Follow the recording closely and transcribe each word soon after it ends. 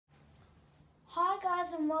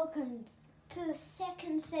guys and welcome to the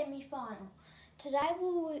second semi-final. Today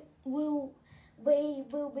we will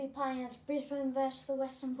be playing as Brisbane versus the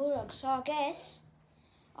Western Bulldogs. So I guess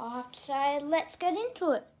I'll have to say let's get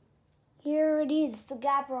into it. Here it is, the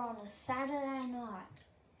Gabba on a Saturday night.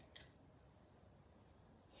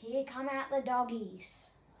 Here come out the doggies,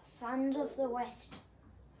 Sons of the West.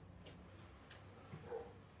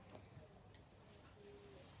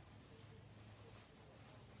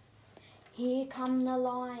 Here come the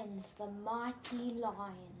Lions, the mighty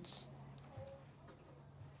Lions.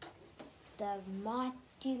 The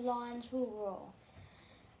mighty Lions will roar.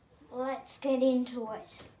 Let's get into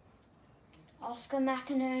it. Oscar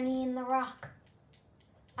McInerney in the ruck,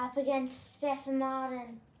 up against Stephen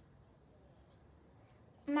Martin.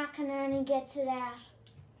 McInerney gets it out,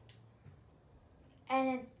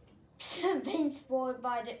 and it's been spoiled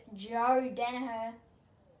by Joe Danaher.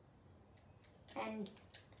 And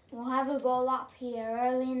we'll have a ball up here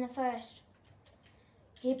early in the first.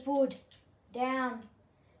 Hipwood down.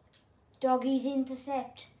 Doggies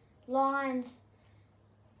intercept. Lions.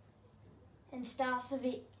 And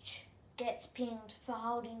Starcevic gets pinged for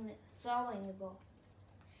throwing the ball.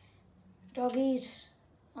 Doggies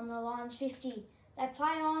on the Lions 50. They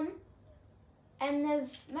play on and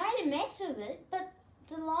they've made a mess of it, but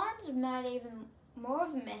the Lions have made even more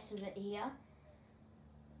of a mess of it here.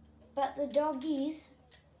 But the Doggies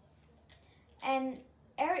and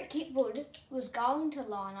Eric Hipwood was going to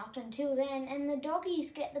line up until then, and the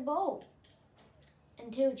Doggies get the ball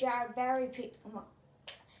until Jared Barry picked them up.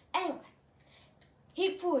 Anyway,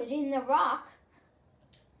 Hipwood in the ruck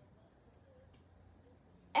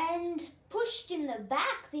and pushed in the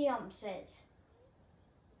back, the ump says.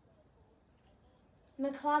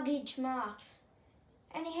 McCluggage marks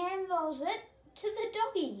and he handballs it to the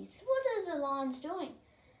Doggies. What are the Lions doing?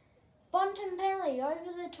 Bontempelli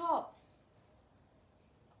over the top.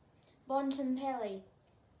 Bontempelli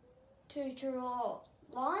to Trelaw.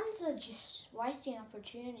 Lions are just wasting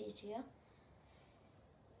opportunities here.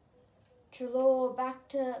 Trelaw back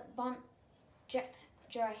to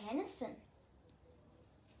Joe Hennison.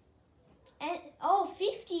 And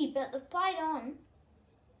 50, but they've played on.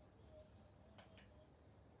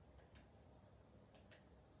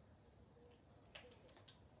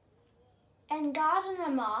 And Gardiner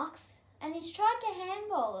marks, and he's tried to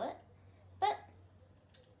handball it, but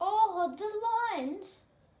the Lions,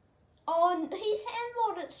 he's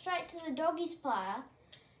handballed it straight to the Doggies player,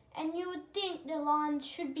 and you would think the Lions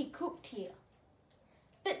should be cooked here.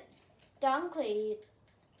 But Dunkley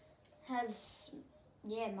has,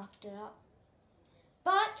 mucked it up.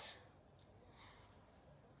 But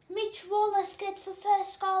Mitch Wallace gets the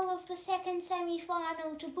first goal of the second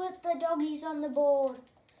semi-final to put the Doggies on the board.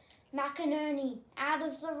 McInerney out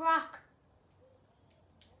of the ruck.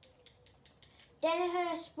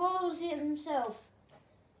 Danaher spoils himself.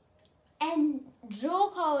 And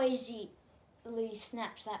Jorko easily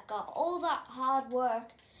snaps that goal. All that hard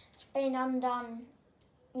work has been undone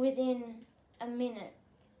within a minute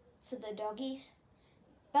for the Doggies.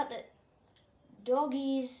 But the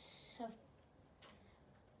Doggies have...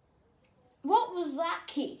 What was that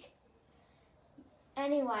kick?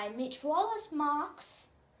 Anyway, Mitch Wallace marks.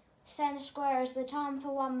 Centre square is the time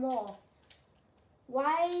for one more.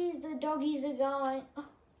 Way the Doggies are going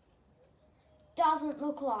doesn't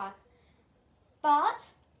look like. But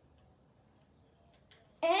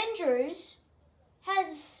Andrews and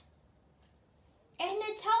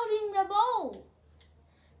it's holding the ball.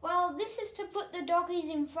 Well, this is to put the Doggies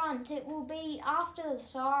in front. It will be after the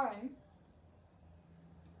siren.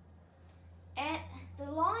 And the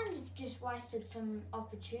Lions have just wasted some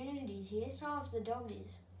opportunities here, so have the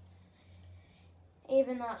Doggies.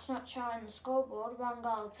 Even though it's not showing the scoreboard, 1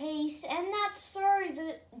 goal apiece. And that's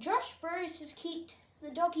through Josh Bruce has kicked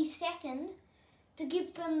the Doggies second to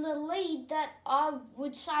give them the lead that I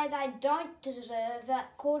would say they don't deserve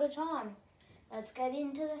at quarter time. Let's get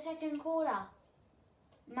into the second quarter.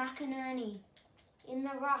 McInerney in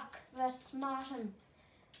the ruck versus Martin.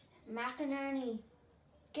 McInerney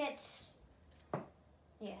gets...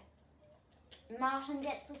 Martin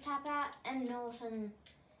gets the tap out and Norton...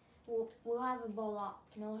 We'll have a ball up.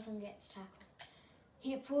 Norton gets tackled.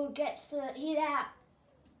 Hipwood gets the hit out.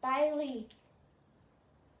 Bailey.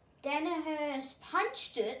 Danaher's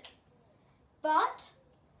punched it, but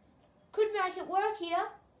could make it work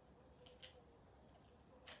here.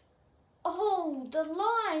 The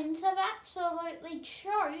Lions have absolutely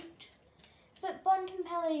choked, but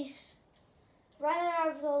Bontempelli's ran it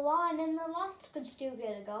over the line and the Lions could still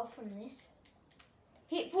get a goal from this.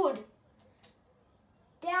 Hipwood.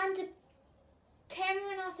 Down to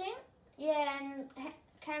Cameron, I think. Yeah, and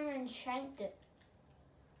Cameron shanked it.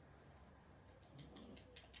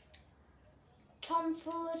 Tom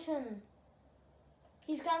Fullerton.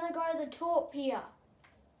 He's going to go the torp here.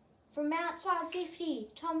 From outside 50,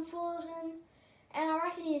 Tom Fullerton. And I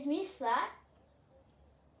reckon he's missed that.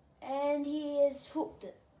 And he has hooked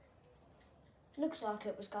it. Looks like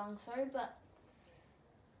it was going through, but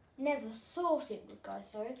never thought it would go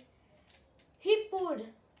through. Hipwood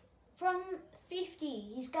from 50.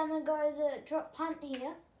 He's going to go the drop punt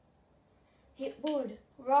here. Hipwood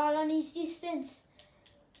right on his distance.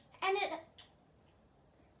 And it...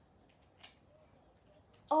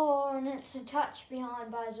 Oh, and it's a touch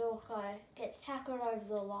behind by Zorko. Gets tackled over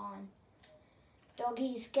the line.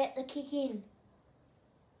 Doggies get the kick in.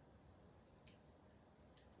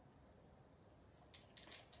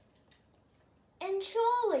 And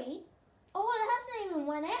surely... Oh, it hasn't even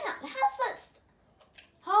went out. How's that...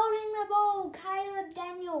 Holding the ball, Caleb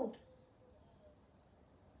Daniel.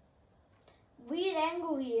 Weird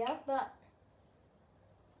angle here, but...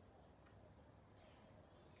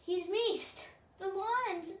 He's missed. The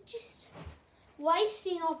Lions are just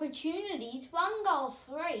wasting opportunities. 1 goal,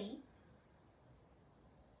 3.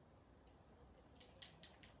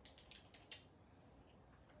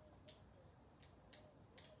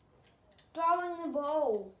 Throwing the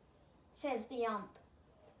ball, says the ump.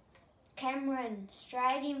 Cameron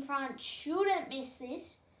straight in front, shouldn't miss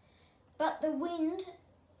this, but the wind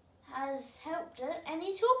has helped it and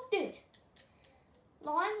he's hooked it.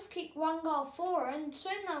 Lions have kicked 1 goal, 4 and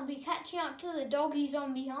soon they'll be catching up to the Doggies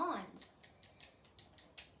on behinds.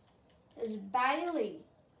 There's Bailey.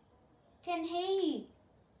 Can he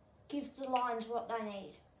give the Lions what they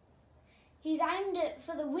need? He's aimed it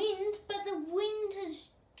for the wind, but the wind has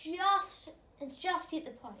just hit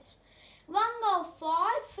the post. 1 goal, 5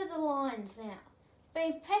 for the Lions now.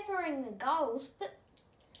 Been peppering the goals, but...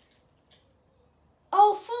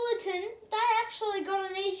 Oh, Fullerton, they actually got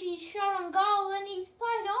an easy shot on goal and he's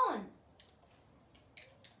played on.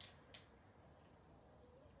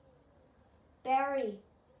 Barry.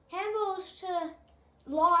 Handballs to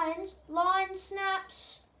Lions. Lions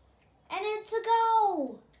snaps. And it's a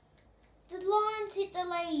goal. The Lions hit the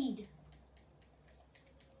lead.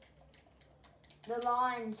 The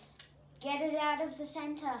Lions get it out of the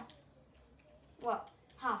centre. Well,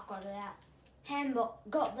 half got it out. Handball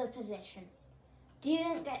got the possession.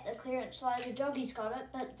 Didn't get the clearance though. The Doggies got it,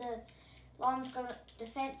 but the Lions got a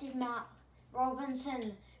defensive mark.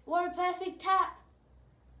 Robinson. What a perfect tap.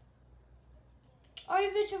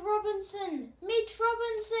 Over to Robinson. Mitch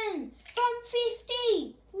Robinson from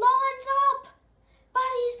 50. Lines up. But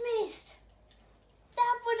he's missed.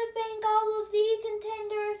 That would have been goal of the year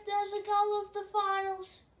contender if there's a goal of the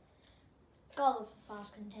finals. Goal of the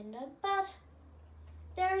fast contender, but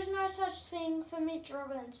there is no such thing for Mitch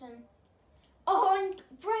Robinson. Oh, and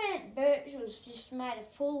Brant Birchall's just made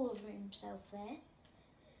a fool of himself there.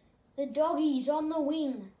 The Doggies on the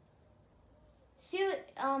wing. Silly,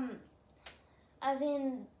 as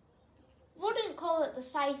in, wouldn't call it the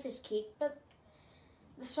safest kick, but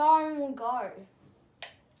the siren will go.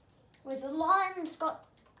 With the Lions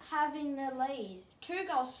having the lead. 2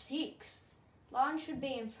 goals, 6. Lions should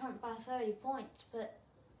be in front by 30 points, but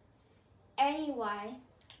anyway,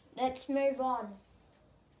 let's move on.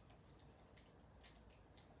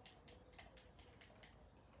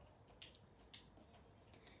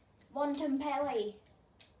 Bontempelli.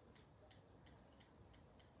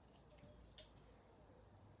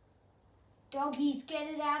 Doggies get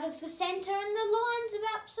it out of the centre and the Lions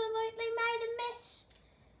have absolutely made a mess.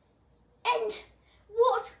 And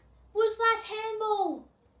what was that handball?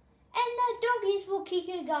 And the Doggies will kick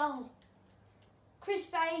a goal. Chris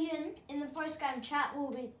Fagan in the post-game chat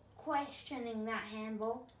will be questioning that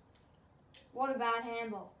handball. What about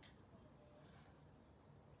handball?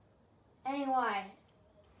 Anyway,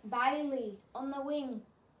 Bailey on the wing.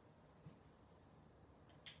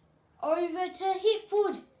 Over to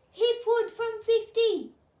Hipwood. Hipwood from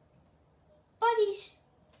 50. But he's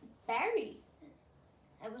Barry.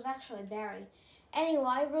 It was actually Barry.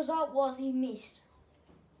 Anyway, result was he missed.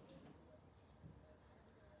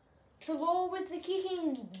 Trelaw with the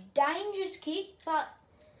kicking, dangerous kick, but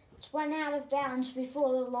it went out of bounds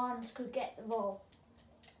before the Lions could get the ball.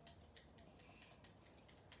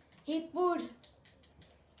 Hipwood.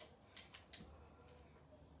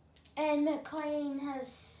 And McLean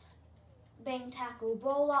has been tackled.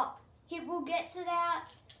 Ball up. Hipwood gets it out.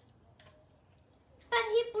 But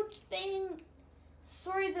Hipwood's been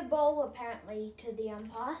through the ball apparently to the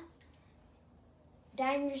umpire.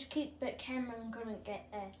 Dangerous kick, but Cameron couldn't get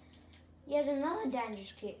there. Yet another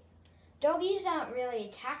dangerous kick. Doggies aren't really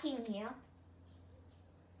attacking here.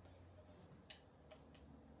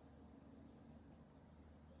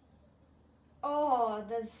 Oh,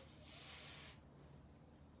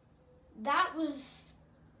 That was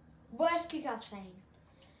worst kick I've seen.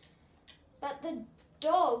 But the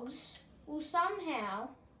Dogs will somehow,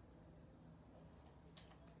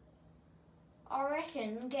 I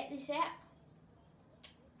reckon, get this out.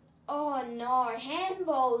 Oh no,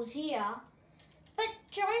 handballs here. But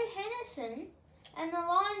Joe Hennison and the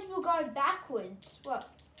Lions will go backwards. What?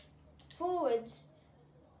 Forwards.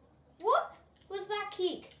 What was that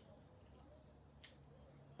kick?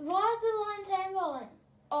 Why are the Lions handballing?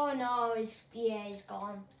 Oh no, he's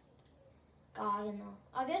gone. Gardiner.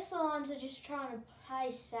 I guess the Lions are just trying to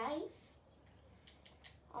play safe,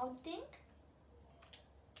 I would think.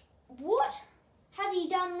 What has he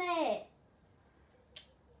done there?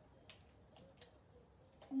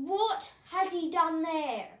 What has he done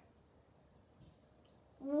there?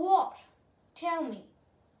 What? Tell me.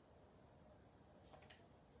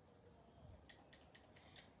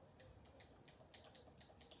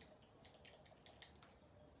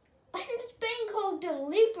 And it's been called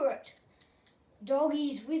deliberate.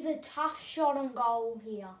 Doggies with a tough shot on goal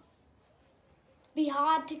here. Be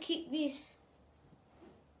hard to kick this.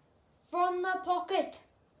 From the pocket.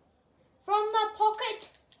 From the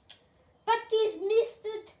pocket. But he's missed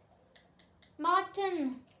it.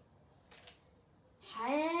 Martin.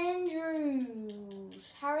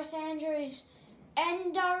 Harris Andrews.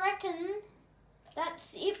 And I reckon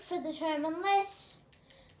that's it for the term, unless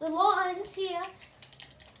the Lions here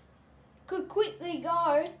could quickly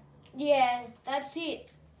go. Yeah, that's it.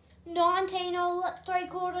 19 all at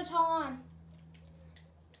 3/4 time.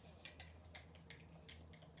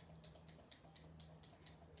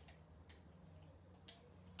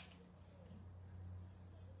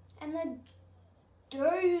 And the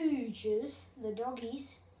Doges, the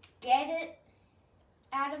Doggies, get it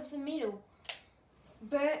out of the middle.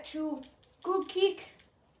 Birchall, good kick.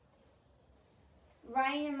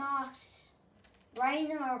 Rayner marks.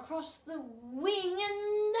 Rayner across the wing,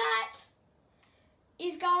 and that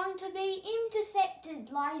is going to be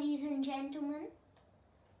intercepted, ladies and gentlemen.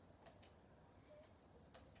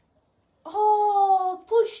 Oh,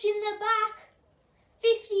 pushed in the back.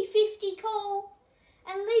 50-50 call.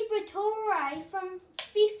 And Liberatore from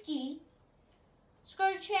 50 has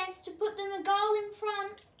got a chance to put them a goal in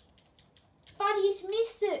front, but he's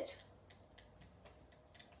missed it.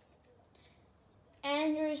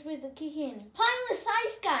 Andrews with the kick in. Playing the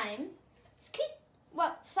safe game.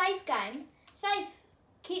 Safe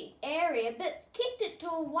kick area, but kicked it to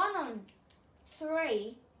a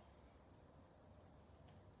 1-on-3.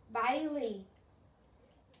 Bailey.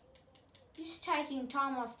 Just taking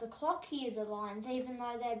time off the clock here, the Lions, even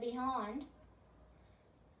though they're behind.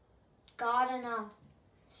 Gardiner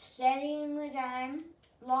steadying the game.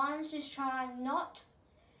 Lions just trying not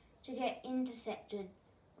to get intercepted.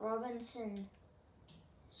 Robinson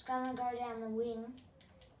is going to go down the wing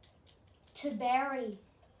to Berry.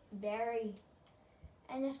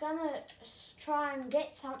 And it's going to try and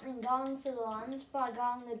get something going for the Lions by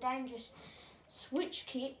going the dangerous switch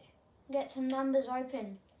kick, get some numbers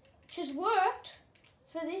open. Which has worked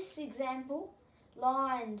for this example.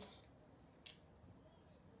 Lions.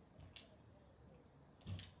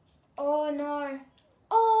 Oh no.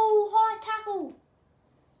 Oh, high tackle.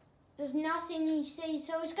 There's nothing he sees,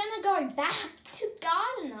 so he's going to go back to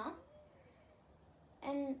Gardiner.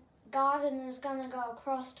 And Gardiner's going to go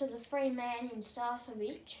across to the free man in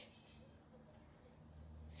Starcevic.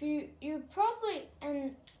 You're probably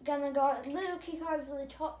going to go a little kick over the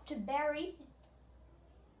top to Berry.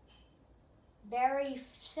 Berry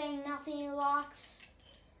seeing nothing he likes,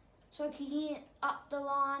 so kicking it up the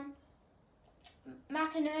line.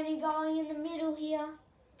 McInerney going in the middle here.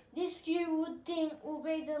 This you would think will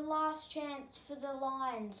be the last chance for the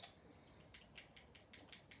Lions.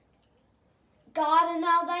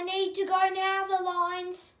 Gardiner, they need to go now, the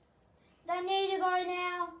Lions. They need to go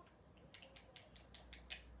now.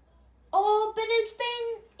 Oh, but it's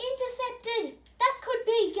been intercepted. That could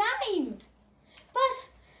be game. But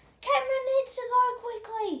Cameron needs to go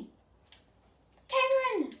quickly.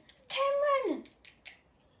 Cameron.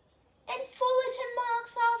 And Fullerton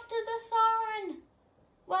marks after the siren.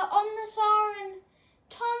 Well, on the siren,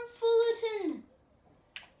 Tom Fullerton.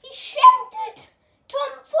 He shouted,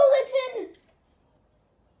 Tom Fullerton.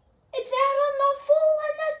 It's out on the full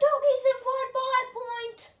and the Doggies have won by a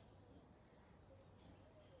point.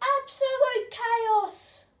 Absolute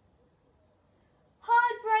chaos.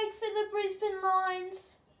 Hard break for the Brisbane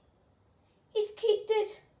Lions. He's kicked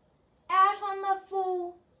it out on the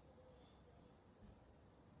full.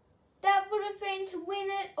 That would have been to win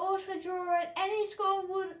it or to draw it. Any score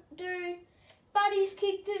would do, but he's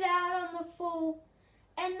kicked it out on the full.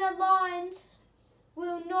 And the Lions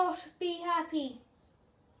will not be happy.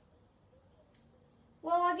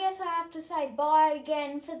 Well, I guess I have to say bye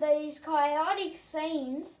again for these chaotic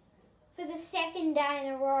scenes for the second day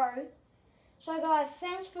in a row. So guys,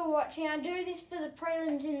 thanks for watching. I do this for the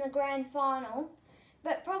prelims in the grand final,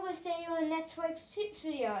 but probably see you in next week's tips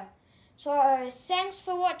video. So thanks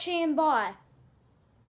for watching and bye.